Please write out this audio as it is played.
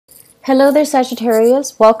Hello there,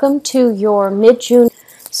 Sagittarius. Welcome to your mid-June.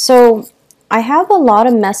 So I have a lot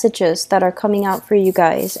of messages that are coming out for you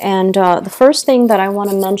guys. And the first thing that I want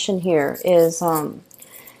to mention here is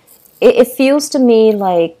it feels to me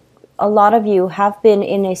like a lot of you have been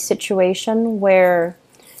in a situation where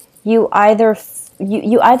you either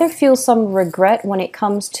you either feel some regret when it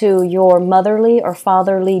comes to your motherly or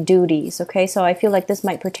fatherly duties. Okay, so I feel like this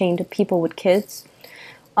might pertain to people with kids.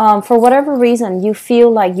 For whatever reason, you feel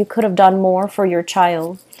like you could have done more for your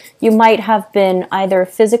child. You might have been either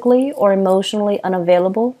physically or emotionally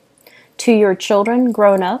unavailable to your children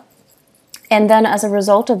growing up. And then as a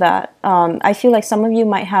result of that, I feel like some of you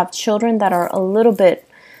might have children that are a little bit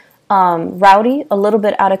rowdy, a little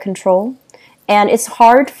bit out of control. And it's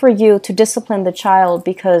hard for you to discipline the child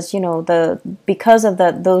because, because of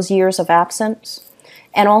those years of absence.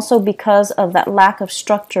 And also because of that lack of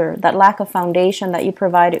structure, that lack of foundation that you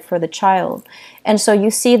provided for the child. And so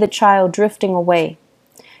you see the child drifting away.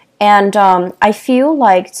 And I feel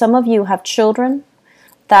like some of you have children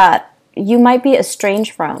that you might be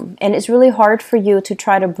estranged from. And it's really hard for you to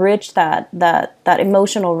try to bridge that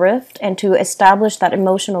emotional rift and to establish that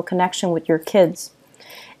emotional connection with your kids.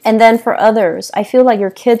 And then for others, I feel like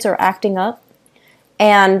your kids are acting up.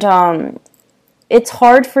 And it's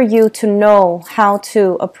hard for you to know how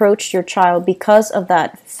to approach your child because of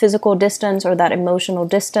that physical distance or that emotional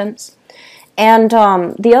distance. And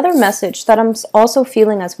the other message that I'm also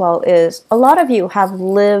feeling as well is a lot of you have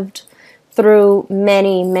lived through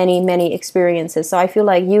many, many, many experiences. So I feel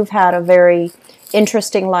like you've had a very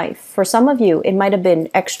interesting life. For some of you, it might have been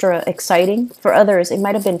extra exciting. For others, it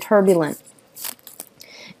might have been turbulent.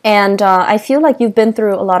 And I feel like you've been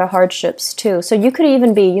through a lot of hardships too. So you could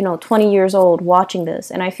even be, 20 years old watching this.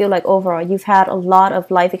 And I feel like overall you've had a lot of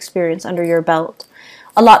life experience under your belt.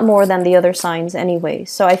 A lot more than the other signs anyway.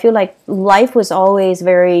 So I feel like life was always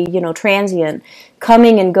very, transient,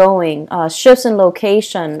 coming and going, shifts in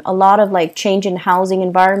location, a lot of like change in housing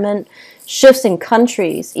environment, shifts in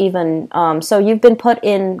countries even. So you've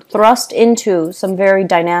been thrust into some very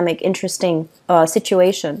dynamic, interesting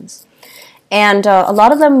situations. And a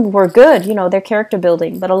lot of them were good, they're character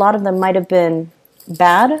building, but a lot of them might have been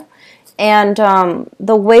bad. And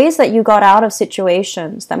the ways that you got out of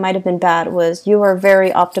situations that might have been bad was you were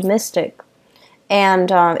very optimistic.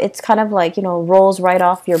 And it's kind of like, rolls right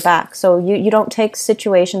off your back. So you don't take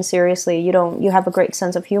situations seriously. You have a great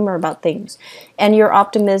sense of humor about things. And your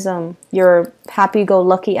optimism, your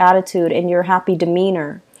happy-go-lucky attitude, and your happy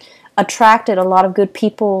demeanor attracted a lot of good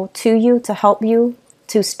people to you to help you,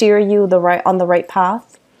 to steer you on the right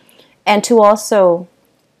path, and to also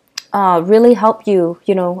really help you,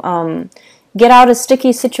 get out of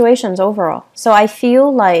sticky situations overall. So I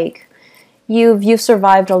feel like you've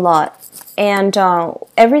survived a lot, and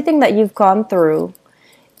everything that you've gone through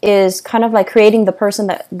is kind of like creating the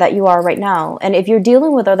person that you are right now. And if you're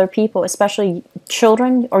dealing with other people, especially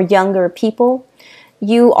children or younger people,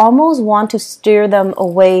 you almost want to steer them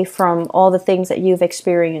away from all the things that you've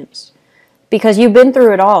experienced. Because you've been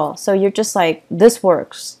through it all. So you're just like, this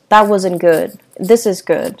works. That wasn't good. This is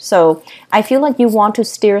good. So I feel like you want to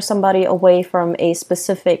steer somebody away from a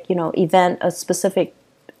specific, event, a specific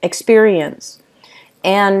experience.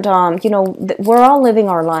 And, we're all living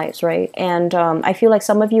our lives, right? And I feel like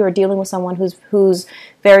some of you are dealing with someone who's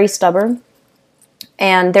very stubborn.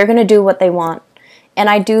 And they're going to do what they want. And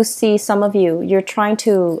I do see some of you're trying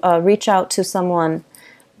to reach out to someone,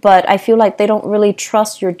 but I feel like they don't really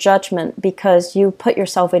trust your judgment because you put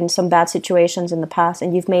yourself in some bad situations in the past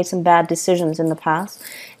and you've made some bad decisions in the past.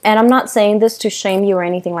 And I'm not saying this to shame you or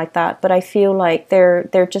anything like that, but I feel like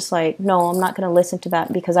they're just like, no, I'm not going to listen to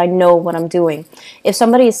that because I know what I'm doing. If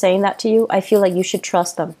somebody is saying that to you, I feel like you should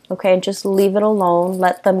trust them, okay? Just leave it alone.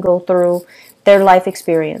 Let them go through their life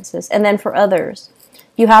experiences. And then for others,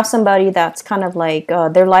 you have somebody that's kind of like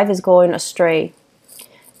their life is going astray.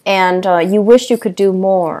 And you wish you could do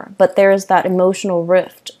more, but there's that emotional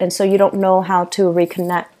rift, and so you don't know how to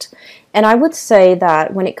reconnect. And I would say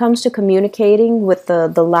that when it comes to communicating with the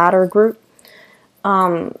latter group,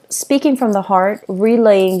 speaking from the heart,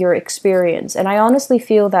 relaying your experience, and I honestly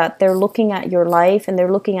feel that they're looking at your life and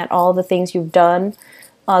they're looking at all the things you've done,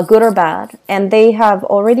 good or bad, and they have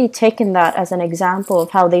already taken that as an example of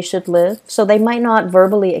how they should live, so they might not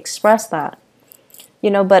verbally express that.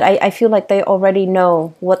 But I feel like they already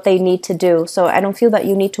know what they need to do. So I don't feel that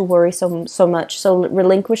you need to worry so much. So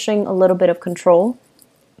relinquishing a little bit of control,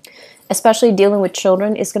 especially dealing with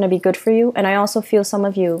children, is going to be good for you. And I also feel some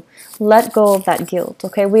of you let go of that guilt.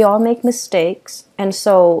 Okay, we all make mistakes. And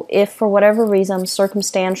so if for whatever reason,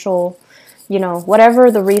 circumstantial, you know,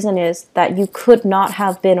 whatever the reason is that you could not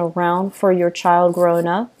have been around for your child growing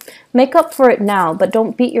up, make up for it now, but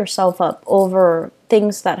don't beat yourself up over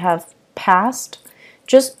things that have passed.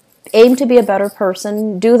 Just aim to be a better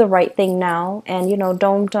person, do the right thing now, and, you know,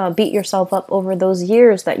 don't beat yourself up over those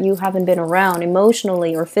years that you haven't been around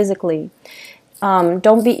emotionally or physically.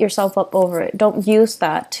 Don't beat yourself up over it. Don't use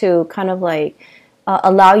that to kind of like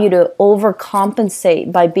allow you to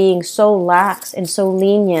overcompensate by being so lax and so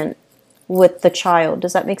lenient with the child.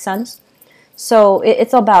 Does that make sense? So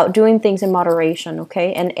it's about doing things in moderation,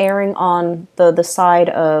 okay? And erring on the side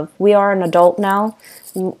of, we are an adult now.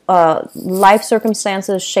 Life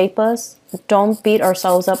circumstances shape us. Don't beat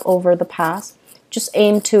ourselves up over the past. Just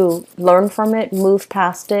aim to learn from it, move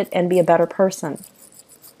past it, and be a better person.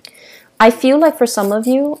 I feel like for some of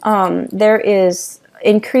you, there is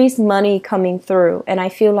increased money coming through, and I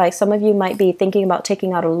feel like some of you might be thinking about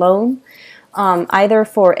taking out a loan, either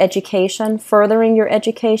for education, furthering your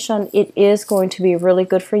education. It is going to be really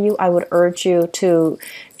good for you. I would urge you to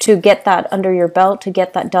get that under your belt, to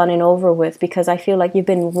get that done and over with, because I feel like you've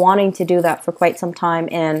been wanting to do that for quite some time,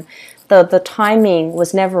 and the timing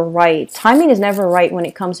was never right. Timing is never right when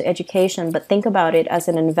it comes to education, but think about it as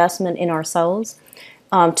an investment in ourselves.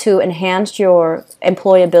 To enhance your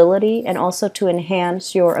employability and also to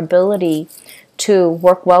enhance your ability to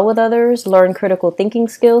work well with others, learn critical thinking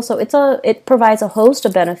skills. So it provides a host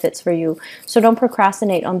of benefits for you. So don't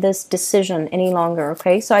procrastinate on this decision any longer,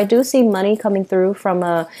 okay? So I do see money coming through from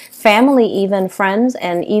a family, even friends,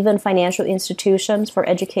 and even financial institutions for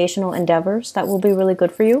educational endeavors. That will be really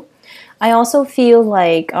good for you. I also feel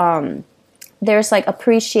like there's like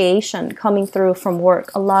appreciation coming through from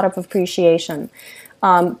work, a lot of appreciation.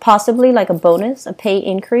 Possibly like a bonus, a pay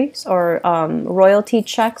increase, or royalty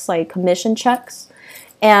checks, like commission checks.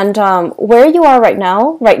 And where you are right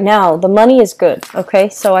now, the money is good, okay?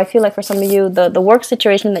 So I feel like for some of you, the work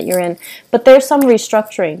situation that you're in, but there's some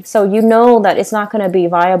restructuring. So you know that it's not going to be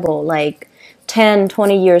viable like 10,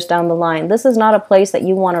 20 years down the line. This is not a place that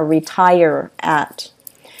you want to retire at.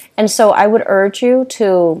 And so I would urge you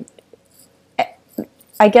to,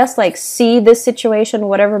 I guess, like see this situation,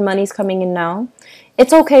 whatever money's coming in now.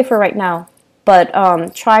 It's okay for right now, but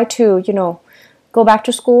try to, you know, go back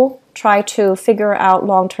to school. Try to figure out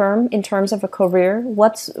long term in terms of a career.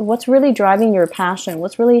 What's really driving your passion?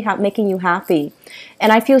 What's really making you happy?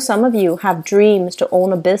 And I feel some of you have dreams to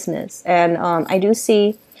own a business, and I do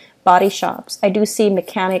see body shops. I do see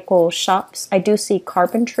mechanical shops. I do see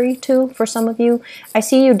carpentry too for some of you. I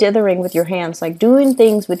see you dithering with your hands, like doing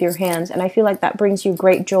things with your hands, and I feel like that brings you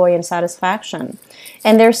great joy and satisfaction.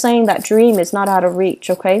 And they're saying that dream is not out of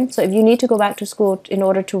reach, okay? So if you need to go back to school in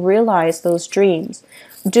order to realize those dreams,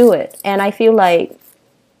 do it. And I feel like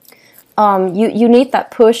you need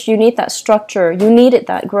that push, you need that structure, you needed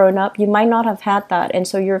that growing up. You might not have had that, and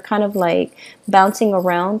so you're kind of like bouncing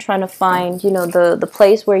around trying to find, you know, the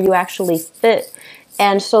place where you actually fit.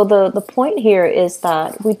 And so the point here is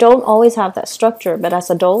that we don't always have that structure, but as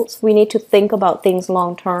adults, we need to think about things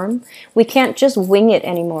long term. We can't just wing it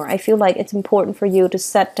anymore. I feel like it's important for you to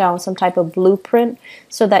set down some type of blueprint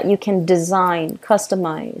so that you can design,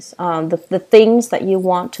 customize the things that you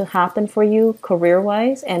want to happen for you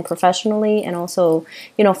career-wise and professionally, and also,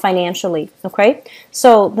 you know, financially, okay?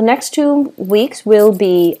 So the next 2 weeks will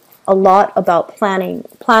be a lot about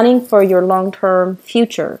planning for your long-term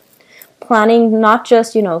future. Planning not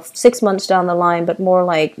just, you know, 6 months down the line, but more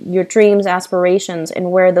like your dreams, aspirations,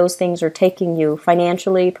 and where those things are taking you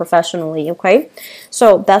financially, professionally, okay?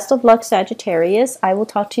 So best of luck, Sagittarius. I will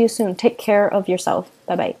talk to you soon. Take care of yourself.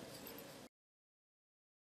 Bye-bye.